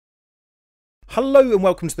Hello and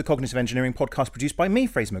welcome to the Cognitive Engineering Podcast produced by me,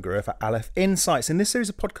 Fraser McGruer, for Aleph Insights. In this series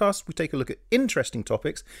of podcasts, we take a look at interesting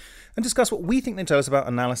topics and discuss what we think they tell us about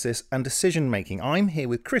analysis and decision making. I'm here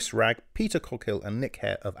with Chris Ragg, Peter Coghill and Nick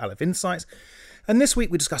Hare of Aleph Insights. And this week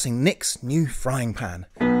we're discussing Nick's new frying pan.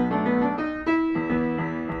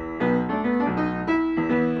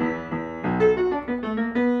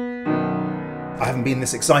 I haven't been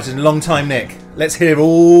this excited in a long time, Nick. Let's hear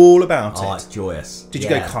all about it. Oh, it's joyous. Did you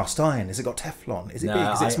go cast iron? Has it got Teflon? Is it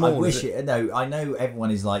big? Is it small? I wish it. No, I know everyone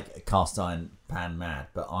is like cast iron pan mad,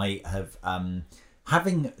 but I have,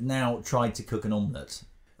 having now tried to cook an omelette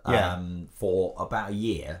for about a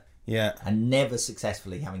year, and never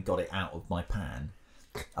successfully having got it out of my pan.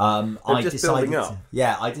 I decided.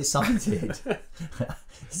 I decided.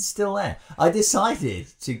 It's still there. I decided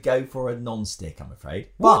to go for a non-stick. I'm afraid,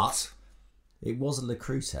 but it was a Le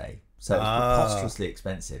Creuset, so it was preposterously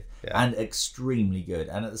expensive and extremely good.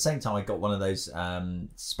 And at the same time, I got one of those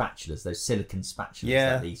spatulas, those silicon spatulas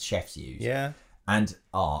that these chefs use. Yeah. And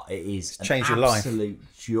it is an absolute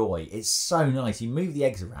joy. It's so nice. You move the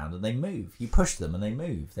eggs around and they move. You push them and they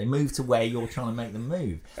move. They move to where you're trying to make them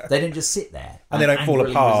move. They don't just sit there and they don't fall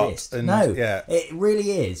apart. It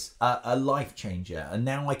really is a life changer. And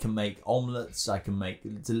now I can make omelettes. I can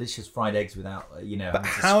make delicious fried eggs without having to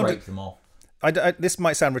scrape them off. This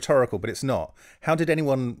might sound rhetorical, but it's not. How did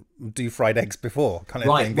anyone do fried eggs before?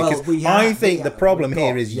 Thing? Because I think the problem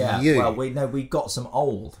here is you. Well, we got some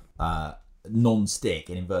old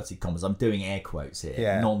non-stick in inverted commas. I'm doing air quotes here.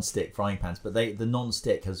 Yeah. Non-stick frying pans, but the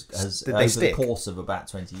non-stick has over the course of about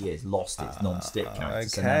 20 years lost its non-stick character. Okay.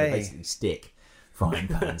 So now they basically stick frying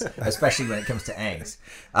pans, especially when it comes to eggs.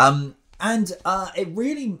 And it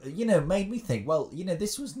really, made me think. Well,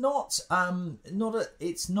 this was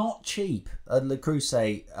it's not cheap. A Le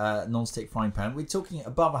Creuset non-stick frying pan. We're talking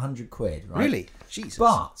above £100, right? Really, Jesus.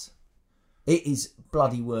 But it is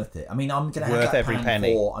bloody worth it. I mean, I'm going to have that pan I'm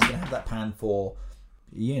going to have that pan for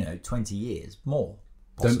 20 years more.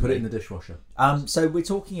 Possibly. Don't put it in the dishwasher. So we're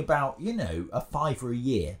talking about a £5 a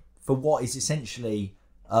year for what is essentially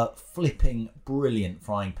a flipping brilliant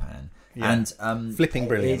frying pan. Yeah. And flipping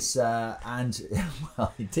brilliant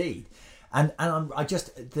well, indeed, and I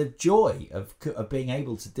just the joy of being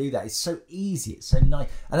able to do that is so easy. It's so nice,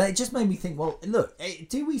 and it just made me think. Well, look,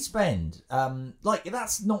 do we spend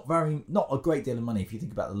that's not a great deal of money if you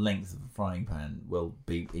think about the length of a frying pan will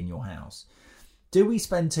be in your house. Do we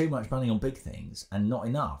spend too much money on big things and not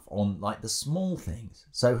enough on the small things?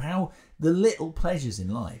 So how the little pleasures in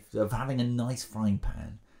life of having a nice frying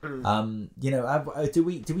pan. Do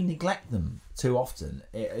we neglect them too often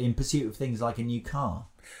in pursuit of things like a new car?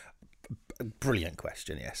 Brilliant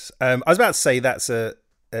question. Yes, I was about to say that's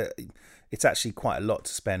it's actually quite a lot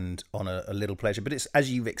to spend on a little pleasure, but it's, as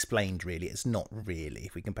you've explained, really, it's not really,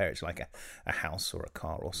 if we compare it to like a house or a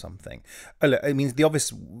car or something. I mean, the obvious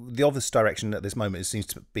direction at this moment seems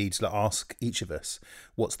to be to ask each of us,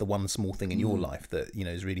 what's the one small thing in your life that,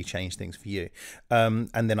 has really changed things for you? And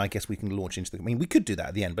then I guess we can launch into we could do that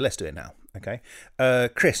at the end, but let's do it now. Okay.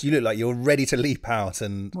 Chris, you look like you're ready to leap out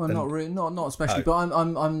not really, not especially, but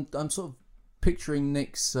I'm sort of picturing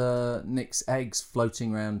Nick's eggs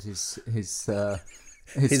floating around his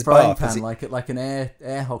frying pan like an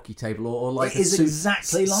air hockey table or like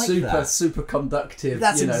exactly like super conductive.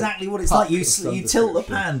 That's exactly what it's like. You tilt the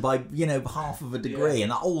pan by half of a degree,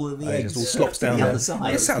 and all of the eggs all slops down the other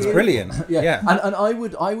side. It sounds brilliant. Yeah. And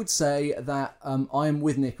I would say that I am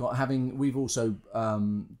with Nick. We've also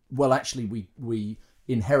we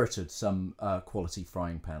inherited some quality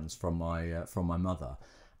frying pans from my mother.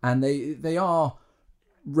 And they are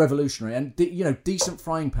revolutionary, and decent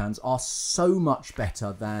frying pans are so much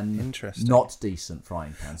better than not decent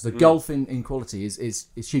frying pans. The gulf in quality is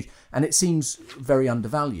huge, and it seems very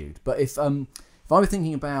undervalued. But if I were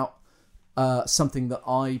thinking about something that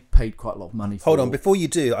I paid quite a lot of money for. Hold on, before you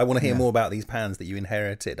do, I want to hear more about these pans that you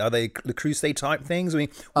inherited. Are they Le Creuset type things? I mean,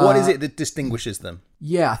 what is it that distinguishes them?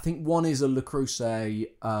 Yeah, I think one is a Le Creuset.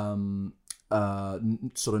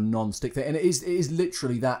 Sort of non-stick thing, and it is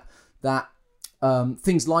literally that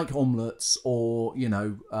things like omelettes or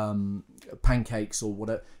pancakes or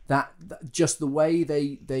whatever, that just the way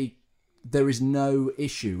they there is no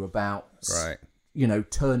issue about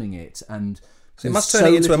turning it, and so it must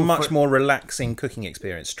turn it into a much more relaxing cooking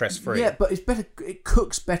experience, stress-free. Yeah, but it's better. It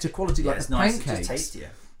cooks better quality. Like the pancakes, it's tastier.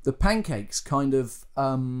 The pancakes kind of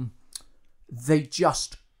they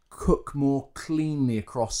just cook more cleanly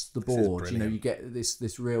across the board. You brilliant. you get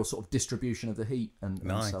this real sort of distribution of the heat and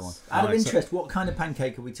so on. Out of interest, what kind of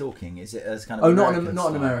pancake are we talking? Is it as kind of not an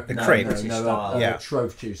American, The crepe.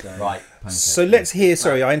 Shrove Tuesday, right? Pancake. So let's hear.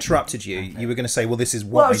 Sorry, I interrupted you. You were going to say, well, this is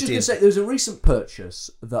what I was just did. going to say, there's a recent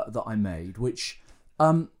purchase that I made, which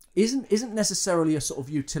isn't necessarily a sort of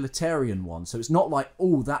utilitarian one. So it's not like,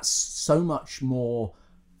 oh, that's so much more.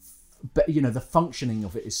 But the functioning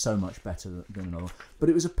of it is so much better than another. But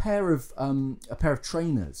it was a pair of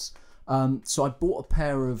trainers. So I bought a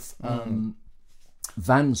pair of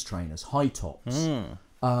Vans trainers, high tops,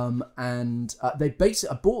 and they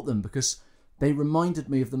basically I bought them because they reminded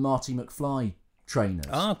me of the Marty McFly trainers.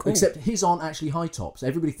 Ah, cool. Except his aren't actually high tops.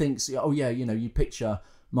 Everybody thinks, oh yeah, you picture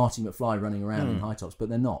Marty McFly running around in high tops, but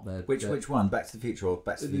they're not. Which one? Back to the Future or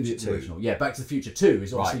Back to the Future 2? Original. Yeah, Back to the Future 2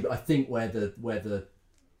 is obviously, I think, where the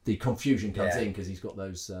confusion comes in, because he's got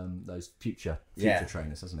those future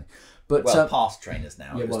trainers, hasn't he? But past trainers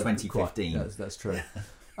now. It was 2015. That's true.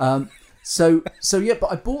 So yeah,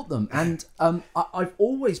 but I bought them, and I've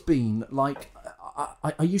always been like,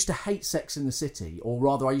 I used to hate Sex in the City, or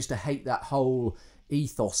rather, I used to hate that whole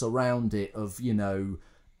ethos around it of the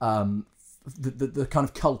kind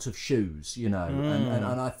of cult of shoes, and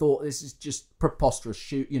I thought this is just preposterous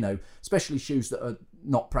especially shoes that are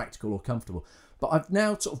not practical or comfortable. But I've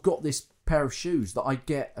now sort of got this pair of shoes that I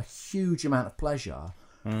get a huge amount of pleasure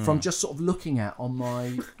from just sort of looking at on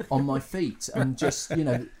my feet, and just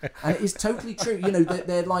and it is totally true.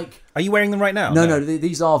 They're like. Are you wearing them right now? No.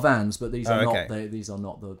 These are Vans, but these are not. These are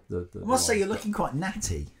not the I must say, you're looking quite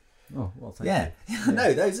natty. Oh well, thank you. Yeah.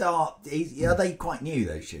 No, those are they quite new?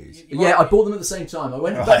 Those shoes? Yeah, I bought them at the same time. I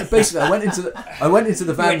went basically. I went into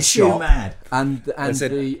the Vans shop, mad. and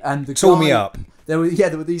the tore guy, me up. There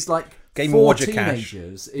were these like Game 4 Warrior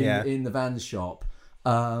teenagers in the Vans shop.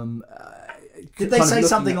 Did they say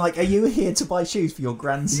something like, "Are you here to buy shoes for your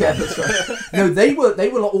grandson?" Yeah, that's right. No, they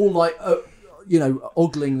were all like,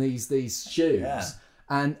 ogling these shoes. Yeah.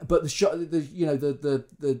 But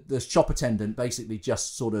the shop attendant basically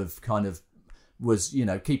just sort of kind of was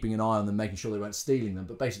keeping an eye on them, making sure they weren't stealing them,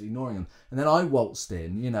 but basically ignoring them. And then I waltzed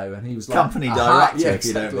in, and he was like, company director, yeah, if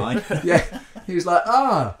you don't mind. Yeah, he was like,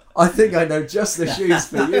 I think I know just the shoes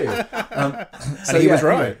for you. And he was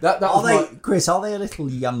right. That was Chris, are they a little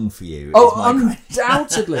young for you?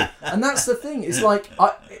 Undoubtedly. And that's the thing. It's like,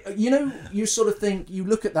 you sort of think, you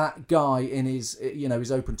look at that guy in his,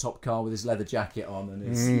 his open top car with his leather jacket on and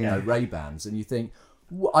his, Ray-Bans, and you think,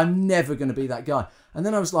 I'm never going to be that guy. And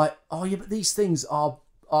then I was like, oh yeah, but these things are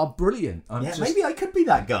brilliant. Maybe I could be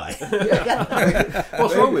that guy.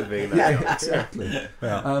 What's wrong with me? Yeah, exactly.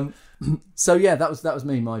 Yeah. So yeah, that was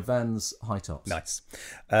me, my Vans high tops. Nice,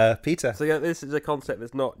 Peter. So yeah, this is a concept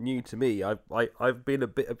that's not new to me. I've been a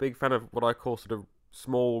big fan of what I call sort of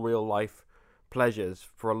small real life pleasures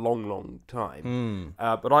for a long time.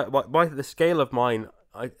 But the scale of mine,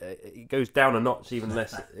 it goes down a notch even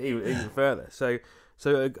even further. So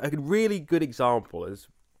a really good example is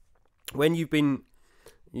when you've been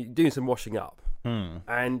doing some washing up,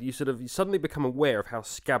 and you suddenly become aware of how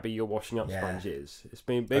scabby your washing up sponge is. It's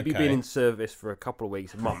been been in service for a couple of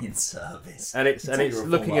weeks, a month. In service, and it's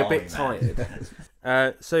looking a bit tired.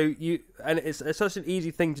 It's such an easy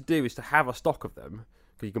thing to do is to have a stock of them.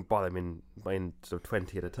 Because you can buy them in sort of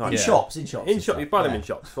 20 at a time. In shops. You buy them in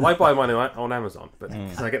shops. Well, I buy mine on Amazon, but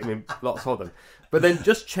I get them in lots of them. But then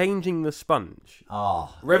just changing the sponge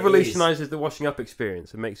revolutionises the washing up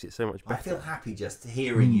experience and makes it so much better. I feel happy just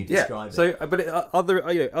hearing you describe it. So, but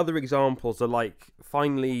other examples are like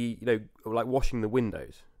finally, like washing the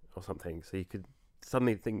windows or something. So you could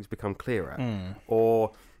suddenly things become clearer.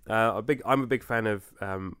 Or I'm a big fan of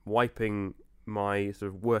wiping my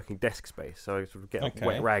sort of working desk space, so I sort of get a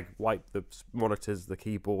wet rag, wipe the monitors, the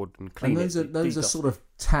keyboard, and clean it. And those are sort of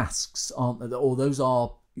tasks, aren't they? Or those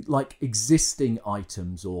are like existing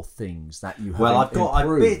items or things that you have. Well, I've got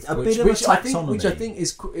improved, a bit of a taxonomy, which I think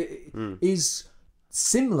is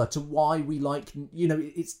similar to why we like.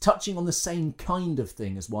 It's touching on the same kind of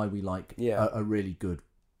thing as why we like a really good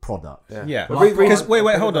product. Because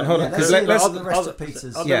wait, hold on. Because let's the rest of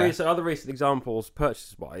Peter's. Other recent examples,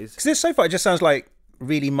 purchase-wise. Because so far it just sounds like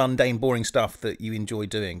really mundane, boring stuff that you enjoy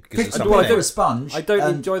doing. Because I do a sponge. I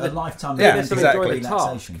don't enjoy the lifetime. Enjoy the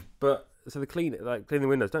task, but the clean the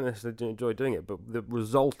windows. Don't necessarily enjoy doing it, but the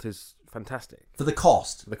result is fantastic for the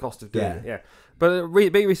cost. The cost of doing it. Yeah, but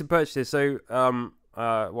big recent purchases. So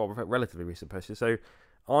relatively recent purchases. So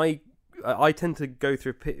I I tend to go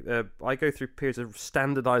through periods of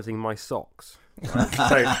standardising my socks. What have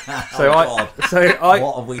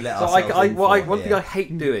we let ourselves one thing I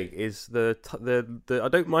hate doing is the I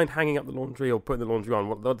don't mind hanging up the laundry or putting the laundry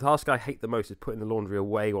on. The task I hate the most is putting the laundry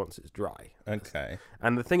away once it's dry. Okay.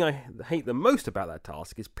 And the thing I hate the most about that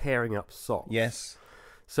task is pairing up socks. Yes.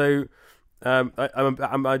 So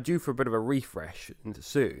I'm due for a bit of a refresh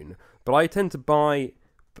soon, but I tend to buy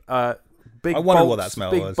big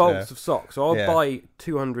bolts of socks. So I'll buy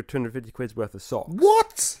 250 quid's worth of socks.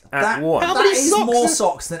 What? At once. That is more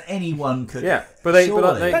socks than anyone could. Yeah, but they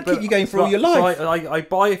keep you going for all your life. So I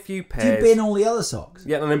buy a few pairs. Do you bin all the other socks?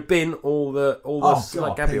 Yeah, and then bin all the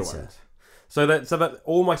Gabby ones. So that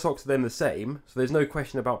all my socks are then the same. So there's no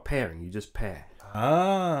question about pairing. You just pair.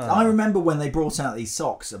 I remember when they brought out these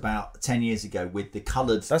socks about 10 years ago with the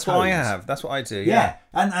coloured That's toes. what I have. That's what I do. Yeah.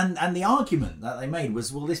 And the argument that they made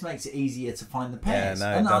was, well, this makes it easier to find the pairs.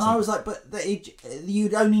 Yeah, and I was like, but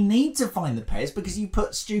you'd only need to find the pairs because you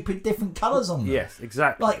put stupid different colours on them. Yes,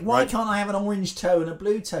 exactly. Like, why can't I have an orange toe and a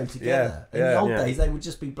blue toe together? In the old days, they would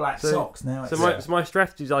just be black socks. Now my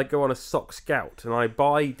strategy is I go on a sock scout and I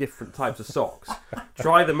buy different types of socks,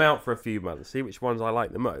 try them out for a few months, see which ones I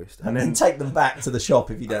like the most, and then take them back to the shop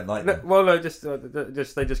if you don't like them. Well, no, just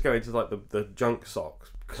they just go into like the junk socks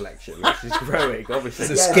collection, which is growing, obviously.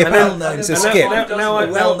 It's a skip. Now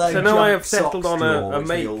I have settled on a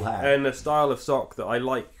make and a style of sock that I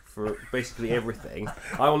like for basically everything.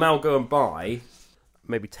 I will now go and buy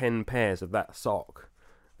maybe 10 pairs of that sock,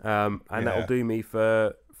 and that'll do me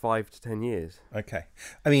for 5 to 10 years. Okay.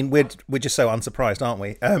 I mean, we're just so unsurprised, aren't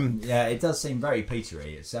we? Yeah, it does seem very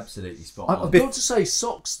Petery. It's absolutely spot on. I've got to say,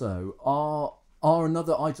 socks though are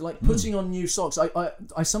another idea. Like putting on new socks.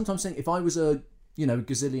 I sometimes think if I was a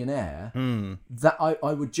gazillionaire, that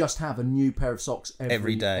I would just have a new pair of socks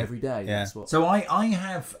every day. Yeah. That's what... So I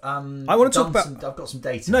have. I want to talk about. I've got some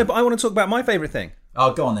data. No, but I want to talk about my favourite thing.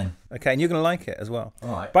 Oh, go on then. Okay, and you're going to like it as well. All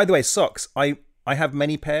right. By the way, socks. I have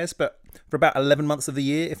many pairs, but for about 11 months of the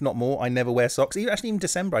year, if not more, I never wear socks. Even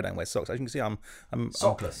December, I don't wear socks. As you can see, I'm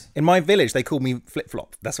sockless. In my village, they call me flip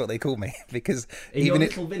flop. That's what they call me because in your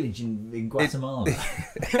little village in Guatemala.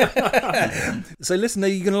 So listen,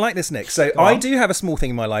 you're going to like this, Nick. So I do have a small thing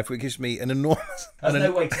in my life which gives me an enormous. There's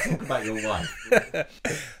no way to talk about your wife.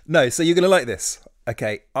 No, so you're going to like this.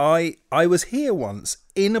 Okay, I was here once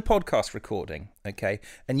in a podcast recording, okay,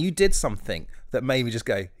 and you did something that made me just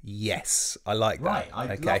go, yes, I like that. Right,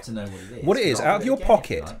 I'd love to know what it is. What it is, out of your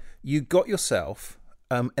pocket, you got yourself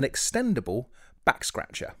an extendable back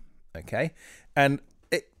scratcher, okay, and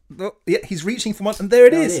he's reaching for one, and there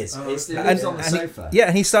it is. It lives on the sofa.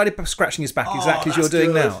 And he started scratching his back exactly as you're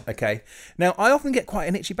doing now. Okay. Now I often get quite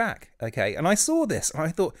an itchy back. Okay, and I saw this and I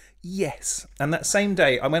thought, yes. And that same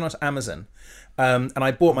day I went on to Amazon, and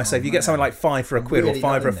I bought myself. You get something like £5 for a quid or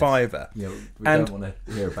 £5 for a £5. Yeah, we don't want to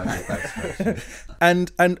hear about your back scratching.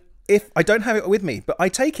 And if I don't have it with me, but I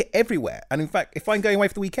take it everywhere. And in fact, if I'm going away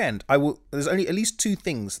for the weekend, there's only at least 2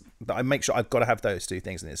 things that I make sure I've got to have those 2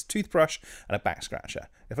 things. And it's a toothbrush and a back scratcher.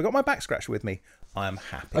 If I got my back scratcher with me, I am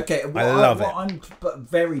happy. Okay, I love it. What I'm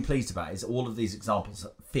very pleased about is all of these examples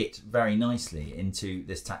fit very nicely into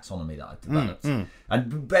this taxonomy that I've developed.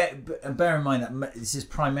 And bear in mind that this is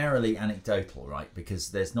primarily anecdotal, right?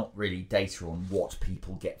 Because there's not really data on what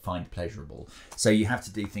people find pleasurable. So you have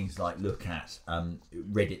to do things like look at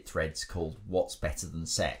Reddit threads called "What's Better Than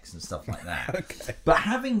Sex" and stuff like that. Okay. But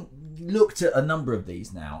having looked at a number of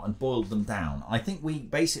these now and boiled them down, I think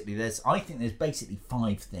there's basically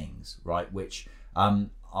 5 things, right, which are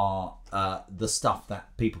the stuff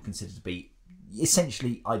that people consider to be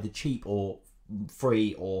essentially either cheap or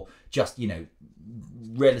free or just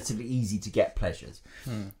relatively easy to get pleasures.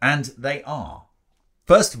 And they are,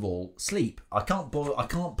 first of all, sleep. I can't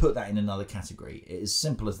put that in another category. It is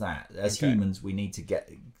simple as that. As humans, we need to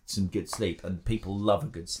get some good sleep, and people love a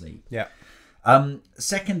good sleep. Yeah.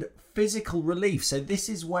 Second, physical relief. So this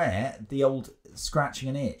is where the old scratching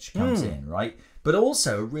an itch comes in, right? But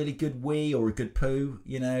also a really good wee or a good poo.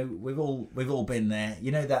 We've all been there.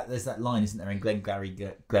 That there's that line, isn't there, in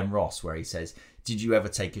Glenn Ross, where he says, "Did you ever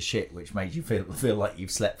take a shit which made you feel like you've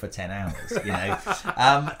slept for 10 hours?"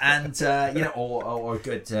 Or a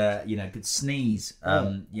good good sneeze.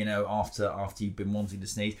 After you've been wanting to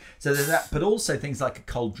sneeze. So there's that. But also things like a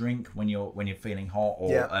cold drink when you're feeling hot,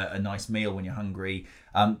 or a nice meal when you're hungry.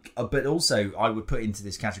 But also I would put into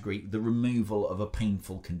this category the removal of a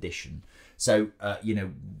painful condition. So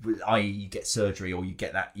i.e. you get surgery, or you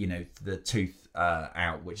get that, the tooth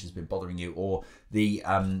out which has been bothering you, or the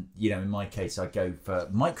in my case I go for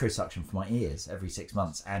microsuction for my ears every 6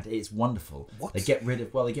 months, and it's wonderful. What? They get rid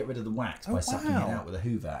of the wax by sucking it out with a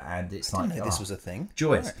Hoover, and it's I didn't know this was a thing.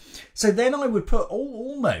 Joyous. Right. So then I would put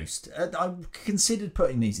almost I considered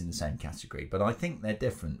putting these in the same category, but I think they're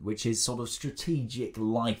different, which is sort of strategic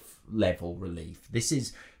life level relief. This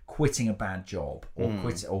is quitting a bad job, or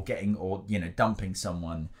dumping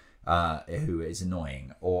someone who is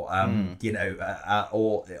annoying, or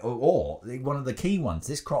or one of the key ones.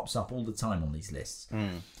 This crops up all the time on these lists.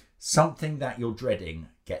 Something that you're dreading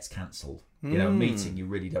gets cancelled. A meeting you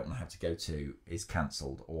really don't want to have to go to is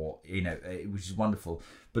cancelled, or which is wonderful.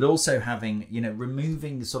 But also having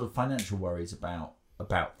removing the sort of financial worries about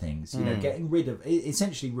things. Getting rid of,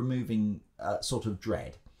 essentially removing sort of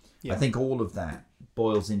dread. I think all of that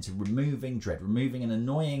boils into removing dread, removing an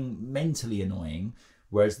mentally annoying.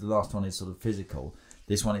 Whereas the last one is sort of physical.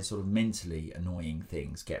 This one is sort of mentally annoying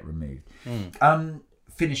things get removed.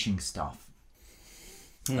 Finishing stuff.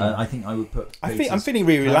 I think I would put. I'm feeling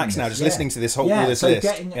really relaxed now, just listening to this whole list.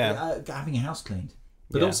 Having a house cleaned,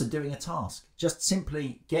 but also doing a task. Just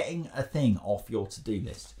simply getting a thing off your to-do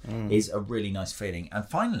list is a really nice feeling. And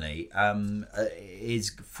finally,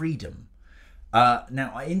 is freedom.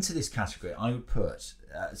 Now, into this category, I would put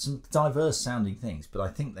some diverse sounding things, but I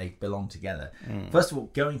think they belong together. First of all,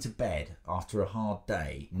 going to bed after a hard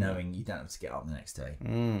day, knowing you don't have to get up the next day.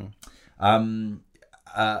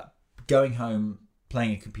 Going home,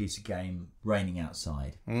 playing a computer game, raining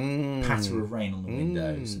outside, patter of rain on the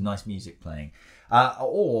windows, nice music playing.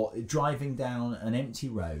 Or driving down an empty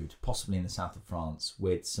road, possibly in the south of France,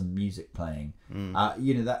 with some music playing.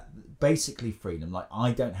 That basically freedom. Like,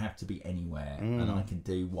 I don't have to be anywhere, and I can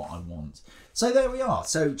do what I want. So there we are.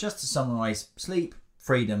 So just to summarise, sleep,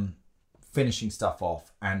 freedom, finishing stuff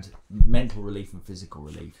off, and mental relief and physical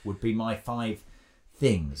relief would be my 5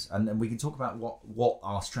 things. And then we can talk about what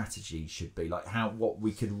our strategy should be, like what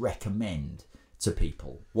we could recommend to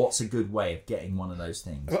people. What's a good way of getting one of those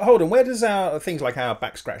things? But hold on, where does our things like our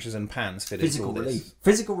back scratches and pans fit into all this?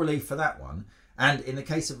 Physical relief for that one. And in the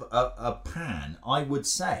case of a pan, I would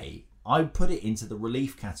say I would put it into the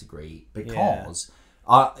relief category because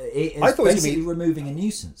it is basically removing a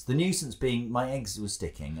nuisance. The nuisance being my eggs were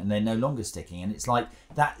sticking and they're no longer sticking, and it's like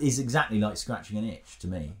that is exactly like scratching an itch to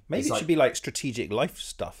me. Maybe it should be like strategic life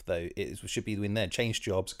stuff though. It should be in there. Change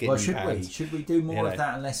jobs. Get Should we do more of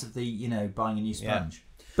that and less of the buying a new sponge?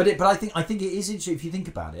 Yeah. But I think it is interesting if you think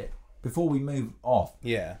about it. Before we move off,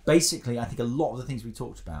 basically, I think a lot of the things we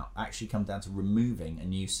talked about actually come down to removing a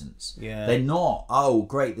nuisance. Yeah. They're not, oh,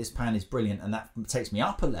 great, this pan is brilliant, and that takes me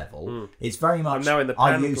up a level. It's very much... I'm now in the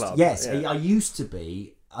pan club. Yes, I used to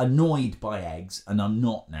be annoyed by eggs, and I'm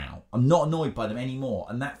not now. I'm not annoyed by them anymore,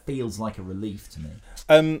 and that feels like a relief to me.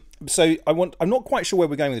 So I'm not quite sure where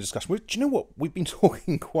we're going with the discussion. Do you know what? We've been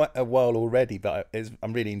talking quite a while already, but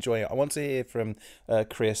I'm really enjoying it. I want to hear from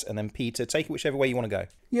Chris and then Peter. Take it whichever way you want to go.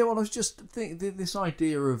 Yeah, well, I was just thinking this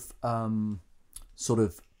idea of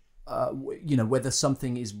whether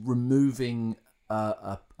something is removing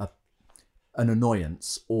an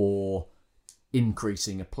annoyance or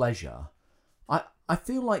increasing a pleasure. I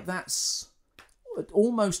feel like that's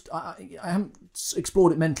almost... I haven't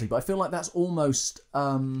explored it mentally, but I feel like that's almost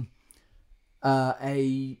a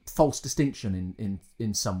false distinction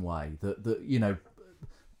in some way. That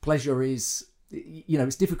pleasure is...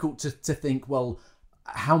 it's difficult to think, well,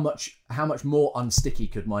 how much more unsticky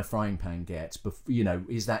could my frying pan get?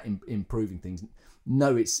 Is that improving things?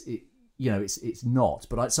 No, it's not.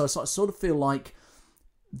 But I sort of feel like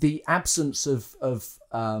the absence of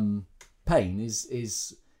pain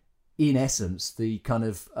is in essence the kind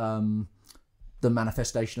of the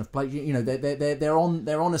manifestation of pleasure. They're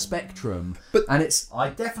on a spectrum, and it's...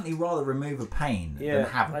 I'd definitely rather remove a pain than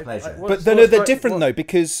have a pleasure. But they're different though,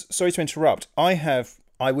 because, sorry to interrupt, I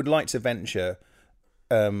would like to venture,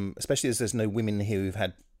 especially as there's no women here who've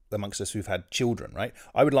had amongst us who've had children, right?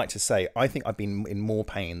 I would like to say I think I've been in more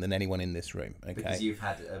pain than anyone in this room. Okay, because you've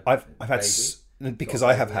had I've had. Because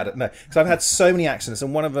I have had it. No, because I've had so many accidents,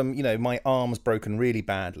 and one of them, my arm's broken really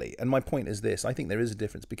badly. And my point is this: I think there is a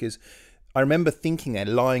difference, because I remember thinking there,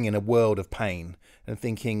 lying in a world of pain, and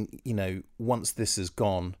thinking, once this is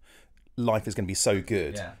gone, life is going to be so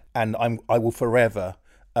good, and I will forever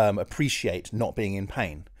appreciate not being in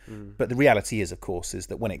pain. But the reality is, of course, is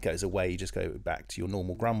that when it goes away, you just go back to your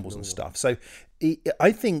normal grumbles and stuff. So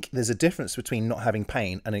I think there's a difference between not having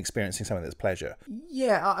pain and experiencing something that's pleasure.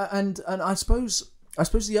 Yeah, and I suppose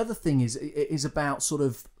the other thing is about sort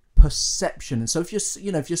of perception. And so if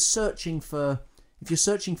you're searching for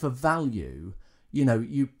value,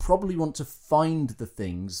 you probably want to find the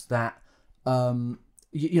things that,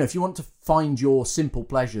 if you want to find your simple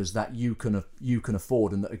pleasures that you can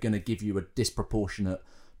afford and that are going to give you a disproportionate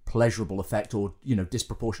pleasurable effect, or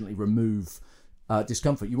disproportionately remove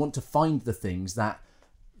discomfort. You want to find the things that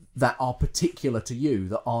are particular to you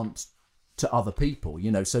that aren't to other people.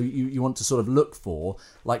 So you want to sort of look for,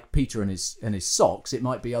 like Peter and his socks. It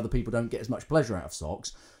might be other people don't get as much pleasure out of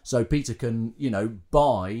socks, so Peter can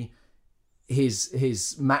buy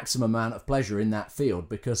his maximum amount of pleasure in that field,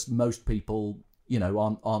 because most people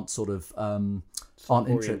aren't sort of aren't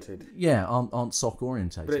oriented. Aren't sock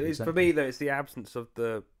orientated. But for me though, it's the absence of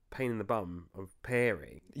the pain in the bum of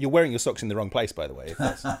pairing. You're wearing your socks in the wrong place, by the way.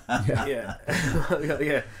 Yeah.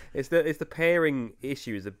 It's the pairing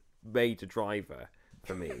issue is a major driver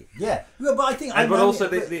for me. Yeah, but I think, but also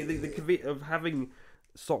the of having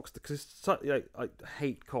socks, because I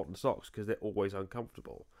hate cotton socks because they're always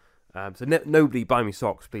uncomfortable. So nobody buy me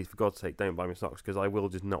socks, please, for God's sake, don't buy me socks, because I will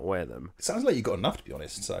just not wear them. It sounds like you've got enough, to be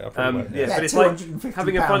honest. So I probably won't. But it's like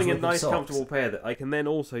finding a nice, comfortable pair that I can then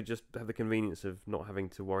also just have the convenience of not having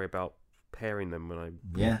to worry about pairing them when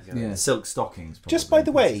I silk stockings. Probably. Just by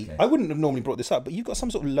the way, I wouldn't have normally brought this up, but you've got some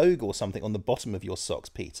sort of logo or something on the bottom of your socks,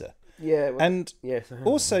 Peter. Yeah, well, and yes,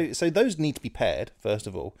 also, so those need to be paired, first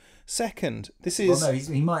of all. Second, this is... Well, no,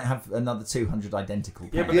 he might have another 200 identical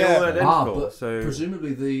pairs. Yeah, but they're all identical. But so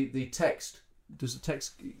presumably the text... Does the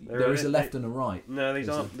text... There is a left and a right. No, these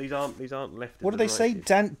aren't left. What do they say?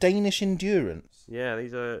 Danish Endurance. Yeah,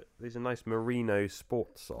 these are nice merino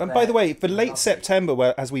sports socks. And by the way, for late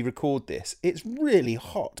September, as we record this, it's really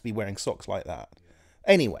hot to be wearing socks like that.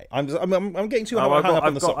 Anyway, I'm getting too hung up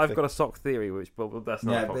on the sock. I've got a sock theory, which that's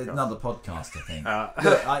not another podcast, I think.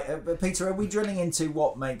 Look, Peter, are we drilling into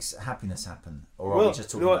what makes happiness happen, or are we just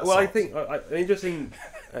talking about socks? I think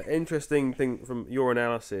an interesting thing from your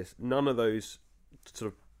analysis. None of those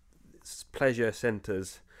sort of pleasure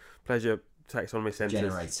centres, pleasure taxonomy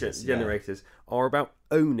centres, generators are about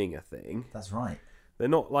owning a thing. That's right. They're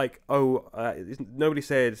not like nobody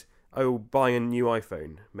said, buying a new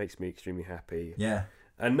iPhone makes me extremely happy. Yeah.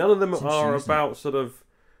 And none of them are about sort of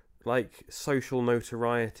like social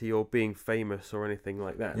notoriety or being famous or anything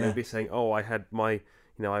like that. Yeah. They'll be saying, I had my,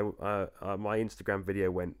 my Instagram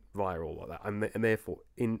video went viral like that. And therefore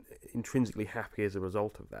intrinsically happy as a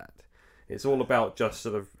result of that. It's all about just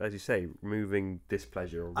sort of, as you say, removing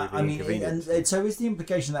displeasure or removing inconvenience. And so is the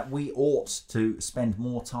implication that we ought to spend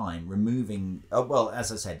more time removing... well,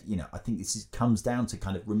 as I said, I think this comes down to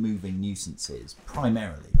kind of removing nuisances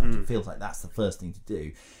primarily. It feels like that's the first thing to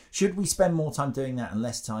do. Should we spend more time doing that and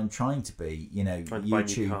less time trying to be,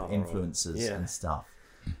 YouTube influencers and stuff?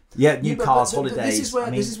 Yeah, new cars, holidays.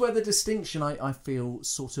 This is where the distinction I feel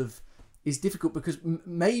sort of is difficult, because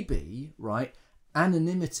maybe, right,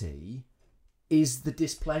 anonymity is the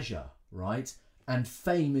displeasure, right? And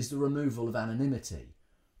fame is the removal of anonymity,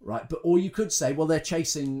 right? Or you could say, well, they're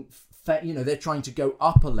chasing, they're trying to go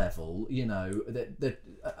up a level, I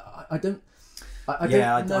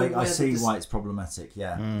see why it's problematic.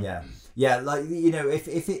 Yeah. Like,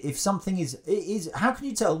 if something is, how can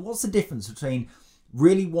you tell? What's the difference between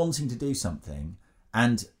really wanting to do something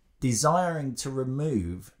and desiring to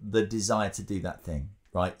remove the desire to do that thing?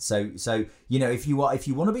 Right, so if you want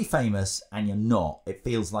to be famous and you're not, it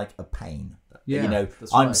feels like a pain. Yeah,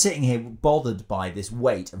 I'm sitting here bothered by this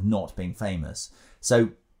weight of not being famous. So,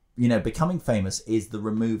 becoming famous is the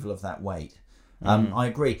removal of that weight. I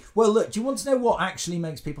agree. Well, look, do you want to know what actually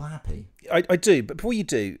makes people happy? I do, but before you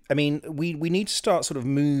do, I mean, we need to start sort of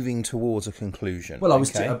moving towards a conclusion. Well, I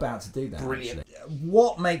was about to do that. Brilliant. Actually.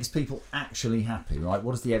 What makes people actually happy, right?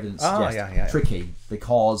 What does the evidence suggest? Yeah. Tricky,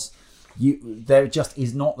 because... there just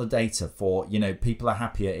is not the data for, people are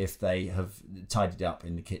happier if they have tidied up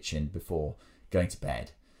in the kitchen before going to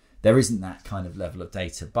bed. There isn't that kind of level of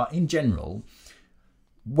data. But in general,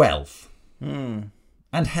 wealth and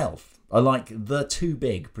health are like the two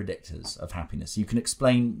big predictors of happiness. You can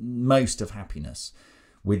explain most of happiness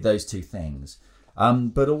with those two things.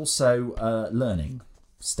 But also learning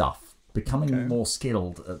stuff, becoming more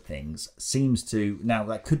skilled at things seems to... Now,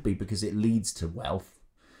 that could be because it leads to wealth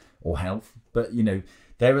or health, but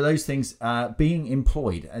there are those things, being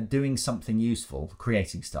employed and doing something useful,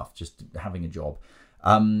 creating stuff, just having a job,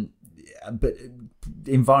 but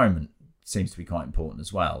environment seems to be quite important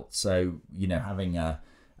as well. So having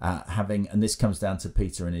and this comes down to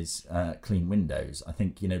Peter and his clean windows. I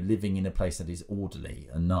think living in a place that is orderly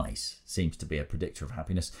and nice seems to be a predictor of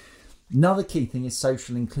happiness. Another key thing is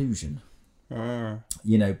social inclusion.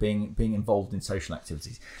 Being involved in social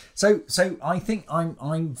activities. So I think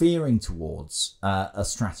I'm veering towards a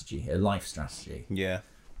strategy here, a life strategy. Yeah.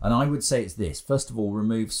 And I would say it's this. First of all,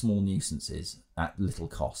 remove small nuisances at little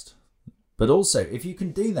cost. But also, if you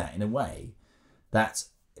can do that in a way that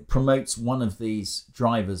promotes one of these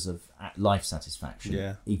drivers of life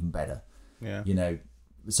satisfaction, even better. Yeah. You know,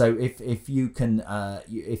 so if you can,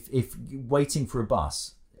 if waiting for a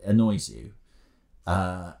bus annoys you,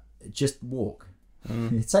 just walk.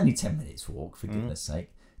 It's only 10 minutes walk, for goodness sake.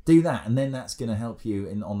 Do that, and then that's going to help you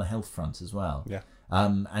on the health front as well. Yeah.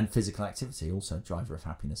 And physical activity, also a driver of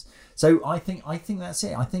happiness. So I think that's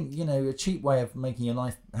it. I think, you know, a cheap way of making your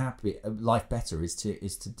life better is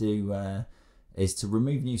to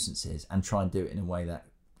remove nuisances and try and do it in a way that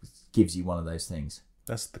gives you one of those things.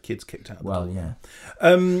 That's the kids kicked out. Well, yeah.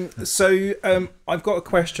 So I've got a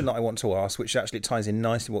question that I want to ask, which actually ties in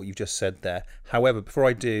nicely what you've just said there. However, before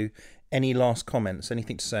I do, any last comments?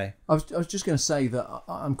 Anything to say? I was just going to say that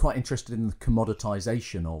I'm quite interested in the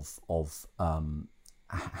commoditization of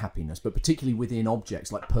happiness, but particularly within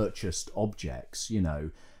objects, like purchased objects, you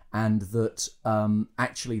know, and that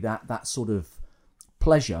actually that sort of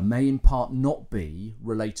pleasure may in part not be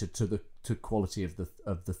related to quality of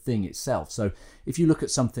the thing itself. So if you look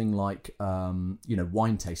at something like you know,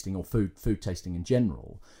 wine tasting or food tasting in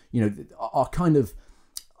general, you know, our kind of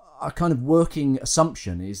working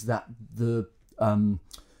assumption is that the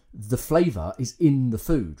flavor is in the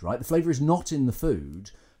food, right? The flavor is not in the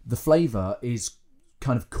food. The flavor is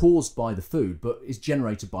kind of caused by the food, but is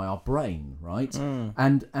generated by our brain, right?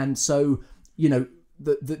 And so, you know,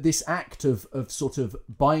 this act of sort of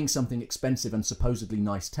buying something expensive and supposedly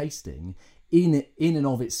nice tasting in and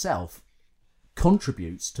of itself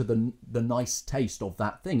contributes to the nice taste of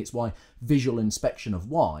that thing. It's why visual inspection of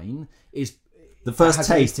wine is the first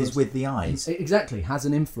taste is with the eyes. Exactly, has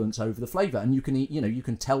an influence over the flavour, and you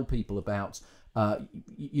can tell people about.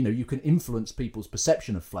 You can influence people's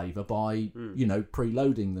perception of flavour by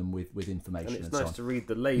preloading them with information. And it's so nice to read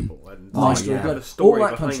the label and nice to read the story all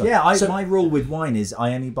that kind of behind stuff. it. My rule with wine is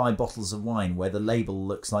I only buy bottles of wine where the label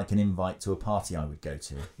looks like an invite to a party I would go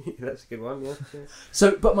to. That's a good one. Yeah.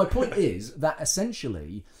 So, but my point is that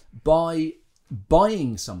essentially, by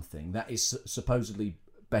buying something that is supposedly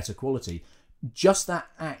better quality, just that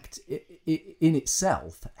act in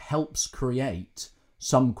itself helps create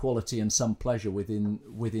some quality and some pleasure within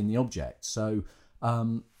the object. So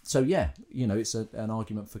yeah, you know, it's an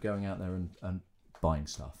argument for going out there and buying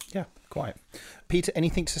stuff. Yeah, quite. Peter,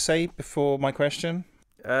 anything to say before my question?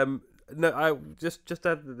 No, I just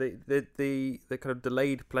add the kind of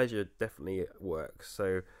delayed pleasure definitely works.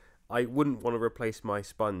 So I wouldn't want to replace my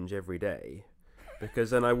sponge every day, because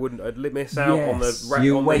then I'd miss out on the.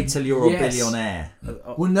 You wait till you're a billionaire.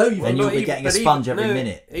 Well, no, and you'll be getting a sponge every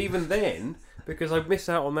minute. Even then, because I miss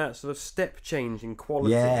out on that sort of step change in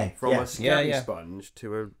quality from a scabby sponge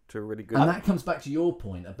to a really good. And that comes back to your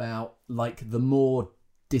point about, like, the more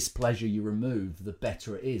displeasure you remove, the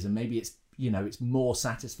better it is, and maybe it's more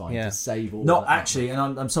satisfying to save all. Not actually,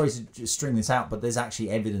 and I'm sorry to just string this out, but there's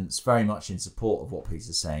actually evidence very much in support of what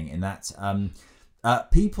Peter's saying, in that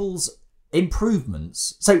people's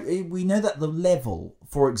improvements. So we know that the level,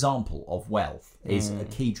 for example, of wealth is a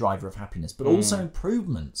key driver of happiness, but also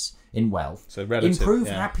improvements in wealth improve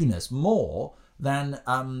happiness more than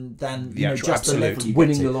just the level you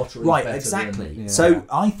winning get to. The lottery. Right, exactly. So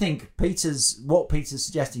I think what Peter's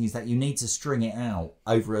suggesting is that you need to string it out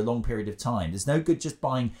over a long period of time. There's no good just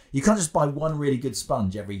buying. You can't just buy one really good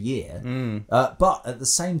sponge every year. But at the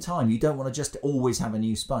same time, you don't want to just always have a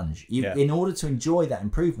new sponge. In order to enjoy that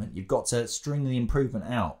improvement, you've got to string the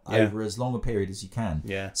improvement out over as long a period as you can.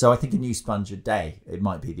 Yeah. So I think a new sponge a day, it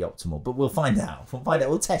might be the optimal, but we'll find out.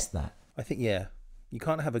 We'll test that. I think you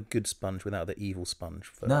can't have a good sponge without the evil sponge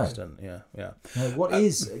first. No. Yeah. No, what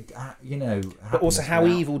is, but also, how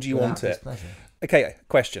evil do you want it? Pleasure. Okay,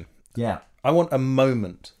 question. Yeah. I want a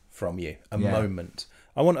moment from you. Moment.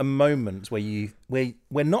 I want a moment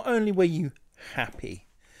where not only were you happy,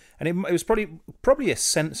 and it was probably a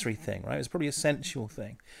sensory thing, right? It was probably a sensual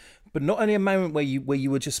thing, but not only a moment where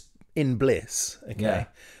you were just in bliss,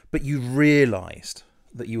 but you realised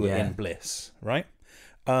that you were in bliss, right?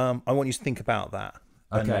 I want you to think about that.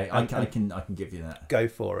 Okay, I can give you that. Go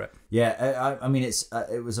for it. Yeah, I mean,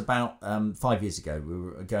 it was about 5 years ago. We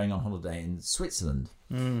were going on holiday in Switzerland,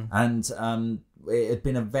 and it had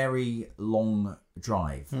been a very long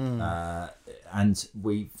drive, and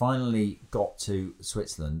we finally got to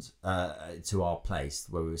Switzerland, to our place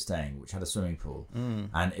where we were staying, which had a swimming pool,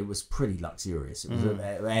 and it was pretty luxurious. It was an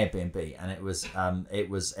Airbnb, and it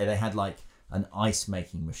was they had like an ice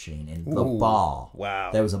making machine in the bar.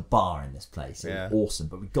 Wow. There was a bar in this place. It was awesome.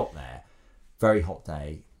 But we got there, very hot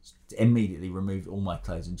day, immediately removed all my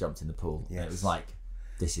clothes and jumped in the pool. Yes. It was like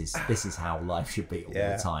this is how life should be all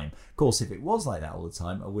the time. Of course, if it was like that all the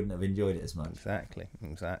time, I wouldn't have enjoyed it as much.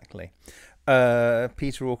 Exactly.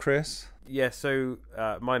 Peter or Chris? Yeah, so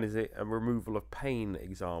mine is a removal of pain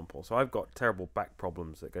example. So I've got terrible back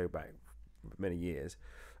problems that go back many years.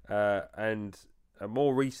 And a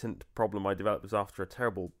more recent problem I developed was after a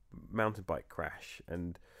terrible mountain bike crash.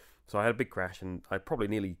 And so I had a big crash, and I probably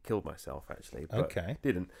nearly killed myself, actually, but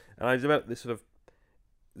didn't. And I developed this sort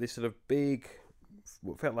of big,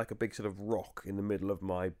 what felt like a big sort of rock in the middle of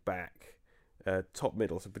my back, top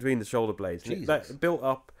middle, so between the shoulder blades. And that built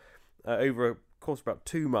up over a course of about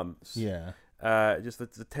 2 months. Yeah. Just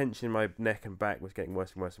the tension in my neck and back was getting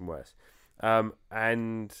worse and worse and worse.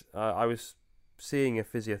 And I was seeing a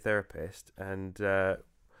physiotherapist, and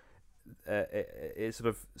it sort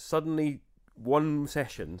of suddenly, one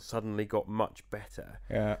session suddenly got much better.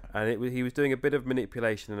 Yeah. And he was doing a bit of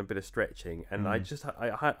manipulation and a bit of stretching, and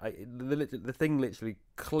the thing literally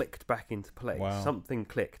clicked back into place. Wow. Something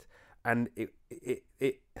clicked, and it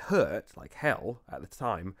hurt like hell at the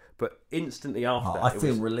time, but instantly after, I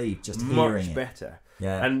feel relieved just hearing much it. better.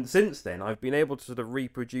 Yeah. And since then, I've been able to sort of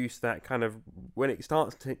reproduce that kind of, when it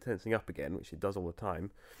starts tensing up again, which it does all the time,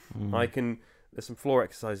 there's some floor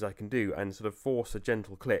exercises I can do and sort of force a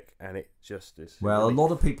gentle click, and it just is. Well, a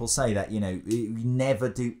lot of people say that, you never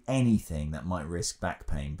do anything that might risk back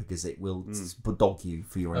pain because it will dog you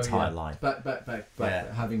for your entire life. Back.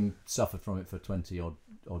 Having suffered from it for 20 odd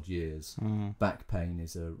years, back pain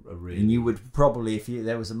is a really. And you would probably, if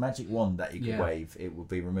there was a magic wand that you could wave, it would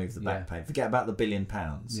be remove the back pain. Forget about the £1 billion.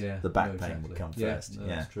 The back pain would come first. No,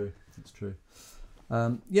 that's true. It's true.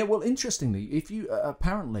 Well, interestingly, if you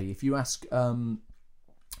ask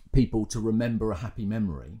people to remember a happy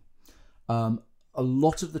memory, a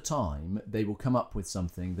lot of the time they will come up with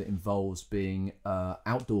something that involves being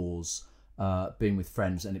outdoors, being with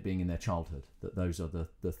friends, and it being in their childhood. That those are the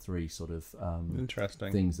three sort of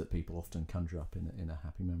interesting things that people often conjure up in a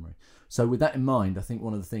happy memory. So with that in mind, I think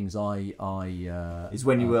one of the things I is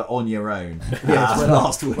when you were on your own.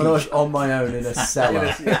 Last week, when I was on my own in a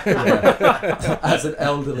cellar as an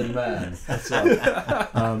elderly man. That's right.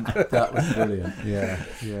 That was brilliant.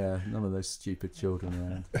 Yeah. None of those stupid children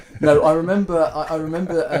around. No, I remember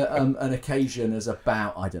an occasion as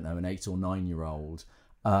about, I don't know, an 8 or 9 year old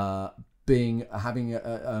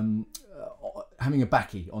having a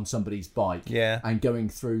backie on somebody's bike, and going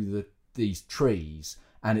through these trees,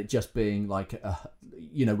 and it just being like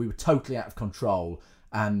we were totally out of control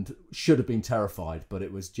and should have been terrified, but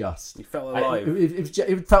it was just, you felt alive.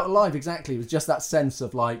 It felt alive, exactly. It was just that sense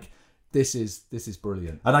of like, this is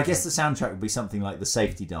brilliant. And I guess the soundtrack would be something like the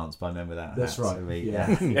Safety Dance by Men Without Hats. That's right.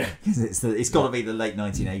 It's got to be the late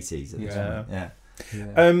 1980s at the time. Yeah.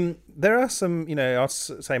 There are some, I'll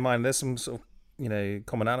say mine, there's some sort of,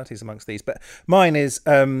 commonalities amongst these, but mine is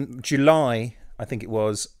July, I think it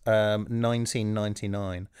was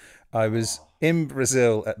 1999. I was in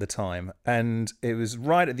Brazil at the time, and it was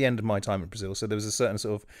right at the end of my time in Brazil, so there was a certain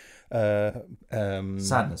sort of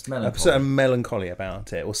sadness, melancholy. A certain melancholy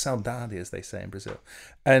about it, or saudade as they say in Brazil.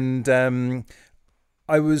 And one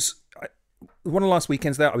of the last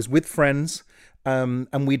weekends there, I was with friends,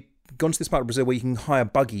 and we'd gone to this part of Brazil where you can hire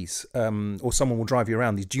buggies, or someone will drive you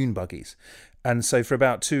around, these dune buggies. And so for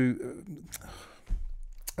about I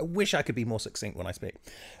wish I could be more succinct when I speak.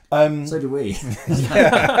 So do we.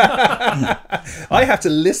 I have to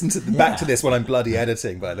listen back to this when I'm bloody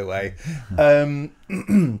editing, by the way.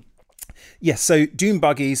 Yes, so dune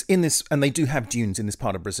buggies in this, and they do have dunes in this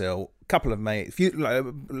part of Brazil. Couple of mates, a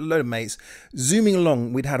load of mates, zooming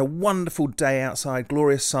along. We'd had a wonderful day outside,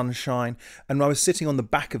 glorious sunshine, and I was sitting on the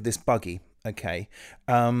back of this buggy,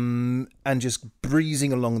 and just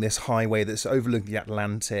breezing along this highway that's overlooking the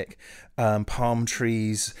Atlantic, palm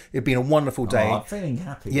trees. It'd been a wonderful day. I'm feeling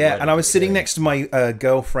happy. Yeah, and I was sitting next to my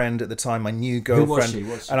girlfriend at the time, my new girlfriend. Who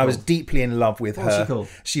was she? And I was deeply in love with her. What was she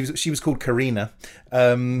called? She was called Karina.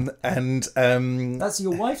 And that's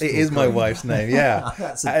your wife's name? It name? Is my wife's name, yeah.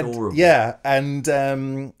 That's adorable.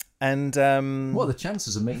 And what are the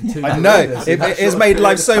chances of meeting two? I know it's made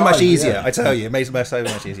life so much easier. Yeah. I tell you, it made life so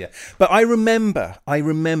much easier. But I remember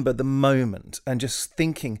the moment and just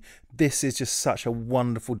thinking, this is just such a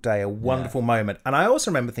wonderful day, a wonderful moment. And I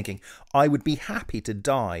also remember thinking, I would be happy to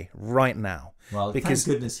die right now. Well, because,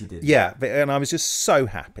 thank goodness you did. Yeah, and I was just so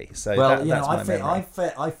happy. So that's my memory.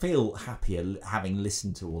 I feel happier having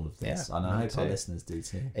listened to all of this, and I hope our listeners do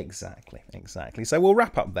too. Exactly. So we'll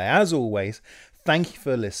wrap up there. As always, thank you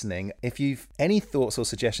for listening. If you've any thoughts or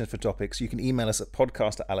suggestions for topics, you can email us at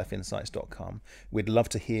podcast@alephinsights.com. We'd love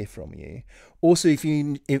to hear from you. Also, if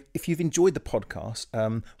you've enjoyed the podcast,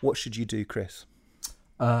 what should you do, Chris?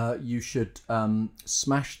 you should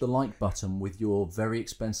smash the like button with your very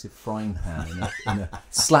expensive frying pan in a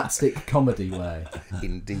slapstick comedy way.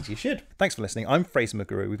 Indeed you should. Thanks for listening. I'm Fraser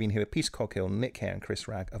McGrew. We've been here with Peter Coghill, Nick Hare and Chris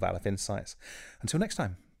Ragg of Aleph Insights. Until next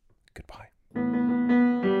time, goodbye.